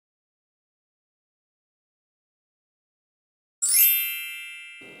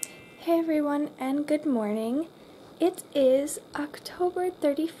Hey everyone, and good morning. It is October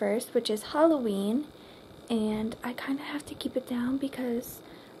 31st, which is Halloween, and I kind of have to keep it down because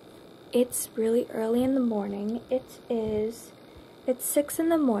it's really early in the morning. It's 6 in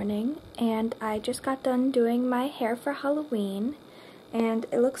the morning, and I just got done doing my hair for Halloween, and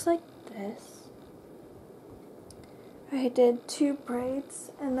it looks like this. I did 2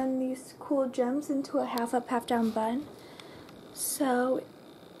 braids and then these cool gems into a half up, half down bun. So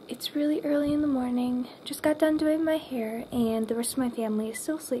it's really early in the morning, just got done doing my hair, and the rest of my family is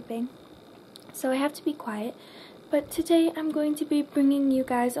still sleeping, so I have to be quiet. But today I'm going to be bringing you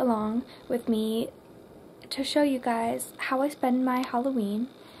guys along with me to show you guys how I spend my Halloween,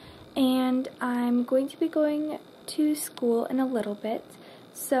 and I'm going to be going to school in a little bit,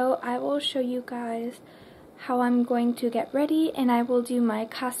 so I will show you guys how I'm going to get ready, and I will do my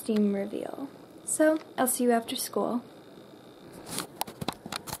costume reveal. So I'll see you after school.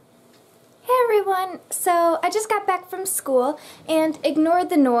 Everyone, so I just got back from school and ignored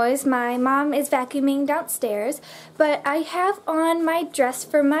the noise. My mom is vacuuming downstairs, but I have on my dress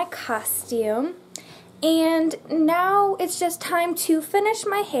for my costume, and now it's just time to finish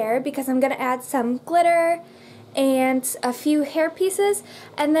my hair because I'm going to add some glitter and a few hair pieces,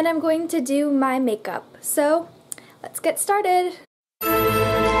 and then I'm going to do my makeup. So let's get started.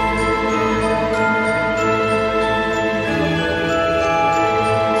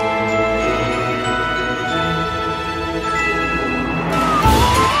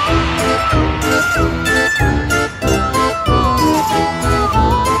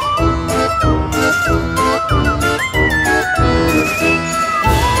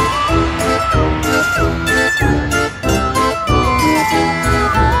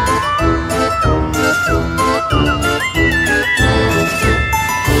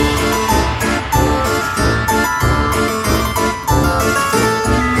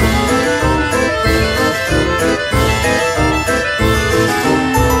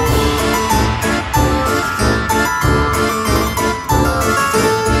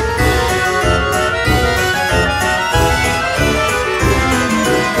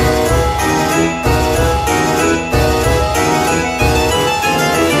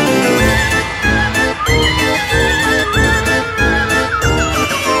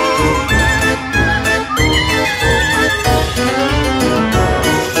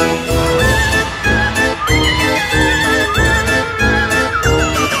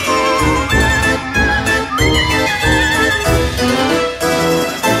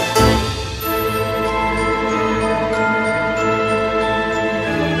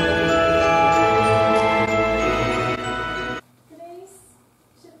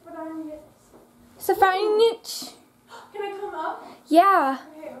 Safari. Can I come up? Yeah.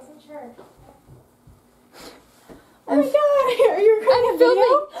 Okay, I wasn't sure. Oh my god, are you recording a video?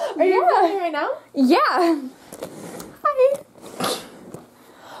 Are you filming right now? Yeah. Hi.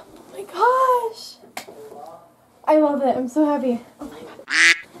 Oh my gosh. I love it. I'm so happy. Oh my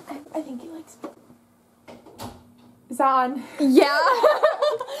god. I think he likes me. Is that on? Yeah.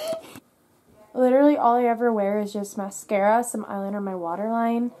 Literally all I ever wear is just mascara, some eyeliner, my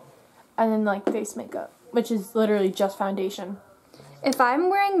waterline, and then like face makeup, which is literally just foundation. If I'm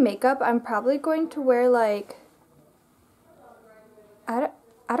wearing makeup, I'm probably going to wear like, I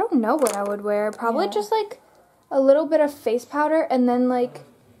don't know what I would wear. Probably just like a little bit of face powder and then like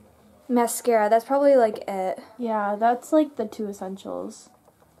mascara. That's probably like it. Yeah, that's like the 2 essentials.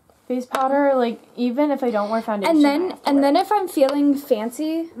 Face powder, like even if I don't wear foundation. And then if I'm feeling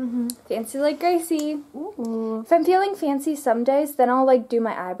fancy, fancy like Gracie. Ooh. If I'm feeling fancy some days, then I'll like do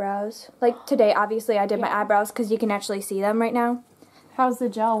my eyebrows. Like today, obviously I did my eyebrows because you can actually see them right now. How's the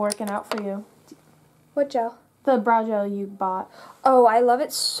gel working out for you? What gel? The brow gel you bought. Oh, I love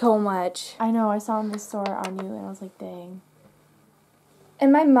it so much. I know, I saw in the store on you and I was like, dang.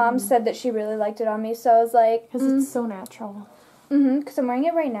 And my mom said that she really liked it on me, so I was like, because it's so natural. Because I'm wearing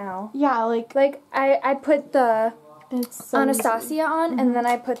it right now. Yeah, like I put the it's so Anastasia on, and then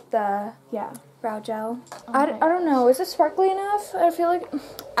I put the brow gel. I don't know, is it sparkly enough? I feel like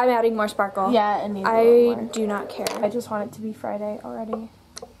I'm adding more sparkle. Yeah, it needs a I little more. do not care. I just want it to be Friday already.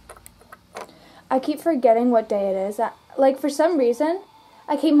 I keep forgetting what day it is. Like, for some reason,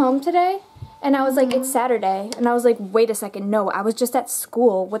 I came home today, and I was like, it's Saturday. And I was like, wait a second, no, I was just at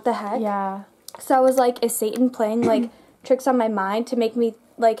school. What the heck? Yeah. So I was like, is Satan playing, like, tricks on my mind to make me,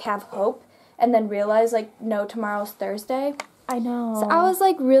 like, have hope? And then realize, like, no, tomorrow's Thursday. I know. So I was,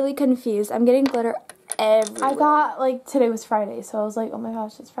 like, really confused. I'm getting glitter everywhere. I thought, like, today was Friday, so I was like, oh my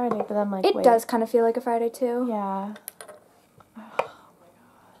gosh, it's Friday. But then, like, it does kind of feel like a Friday, too. Yeah.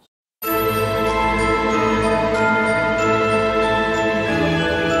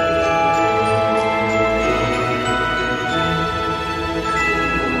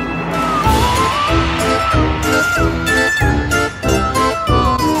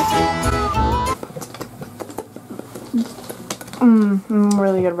 I'm a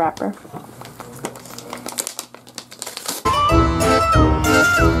really good rapper.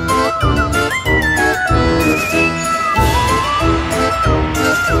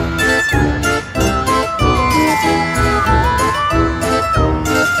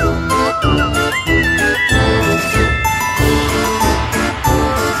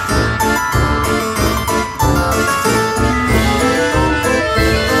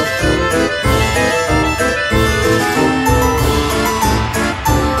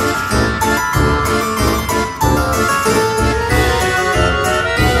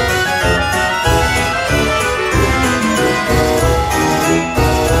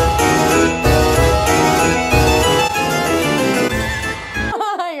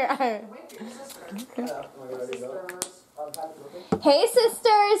 Hey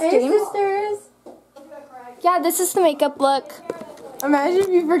sisters! Hey sisters! Yeah, this is the makeup look. Imagine if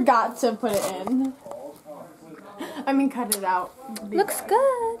you forgot to put it in. I mean, cut it out. Looks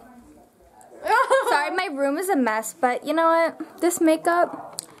good. Sorry, my room is a mess, but you know what? This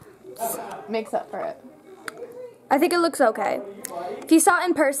makeup makes up for it. I think it looks okay. If you saw it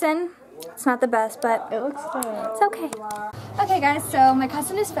in person, it's not the best, but it looks good. It's okay. Okay guys, so my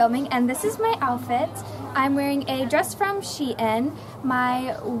cousin is filming and this is my outfit. I'm wearing a dress from Shein.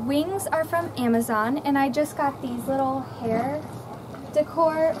 My wings are from Amazon and I just got these little hair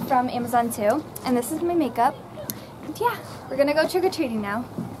decor from Amazon too. And this is my makeup. And yeah, we're gonna go trick-or-treating now.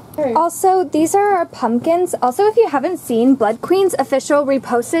 Also, these are our pumpkins. Also, if you haven't seen, Blood Queens Official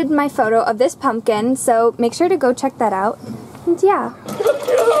reposted my photo of this pumpkin, so make sure to go check that out. And yeah.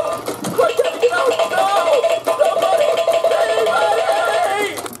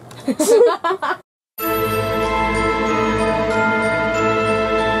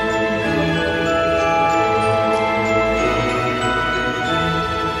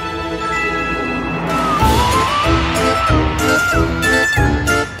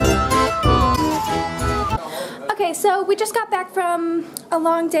 Okay, so we just got back from a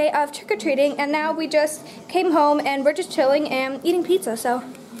long day of trick-or-treating and now we just came home and we're just chilling and eating pizza, so.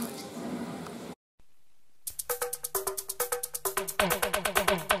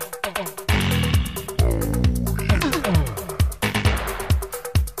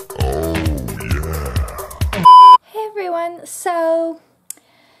 Hey everyone, so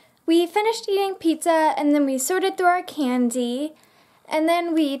we finished eating pizza and then we sorted through our candy and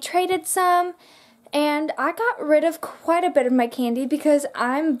then we traded some. And I got rid of quite a bit of my candy because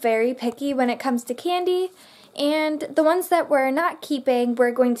I'm very picky when it comes to candy. And the ones that we're not keeping,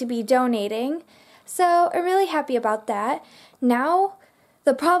 we're going to be donating. So I'm really happy about that. Now,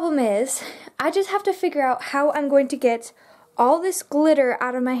 the problem is, I just have to figure out how I'm going to get all this glitter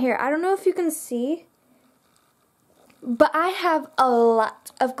out of my hair. I don't know if you can see, but I have a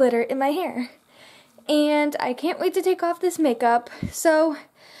lot of glitter in my hair. And I can't wait to take off this makeup. So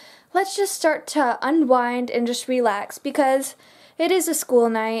let's just start to unwind and just relax because it is a school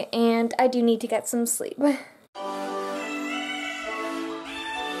night and I do need to get some sleep.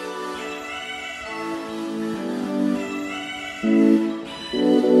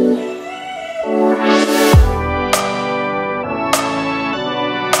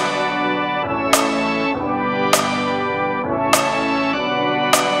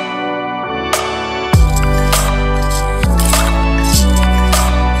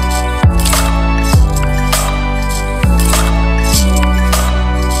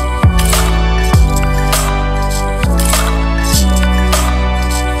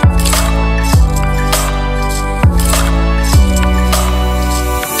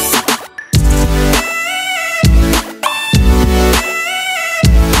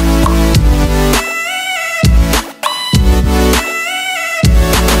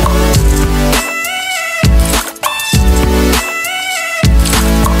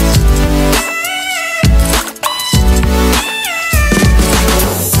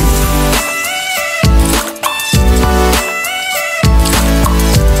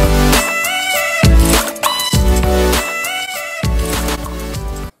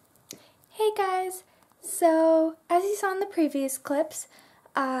 So, as you saw in the previous clips,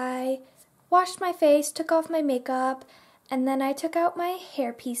 I washed my face, took off my makeup, and then I took out my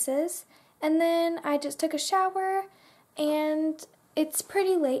hair pieces, and then I just took a shower, and it's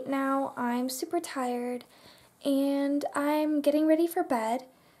pretty late now. I'm super tired, and I'm getting ready for bed.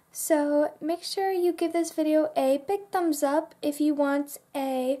 So, make sure you give this video a big thumbs up if you want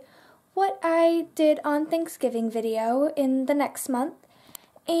a what I did on Thanksgiving video in the next month.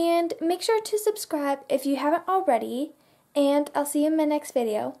 And make sure to subscribe if you haven't already, and I'll see you in my next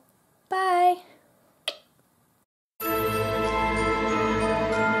video. Bye!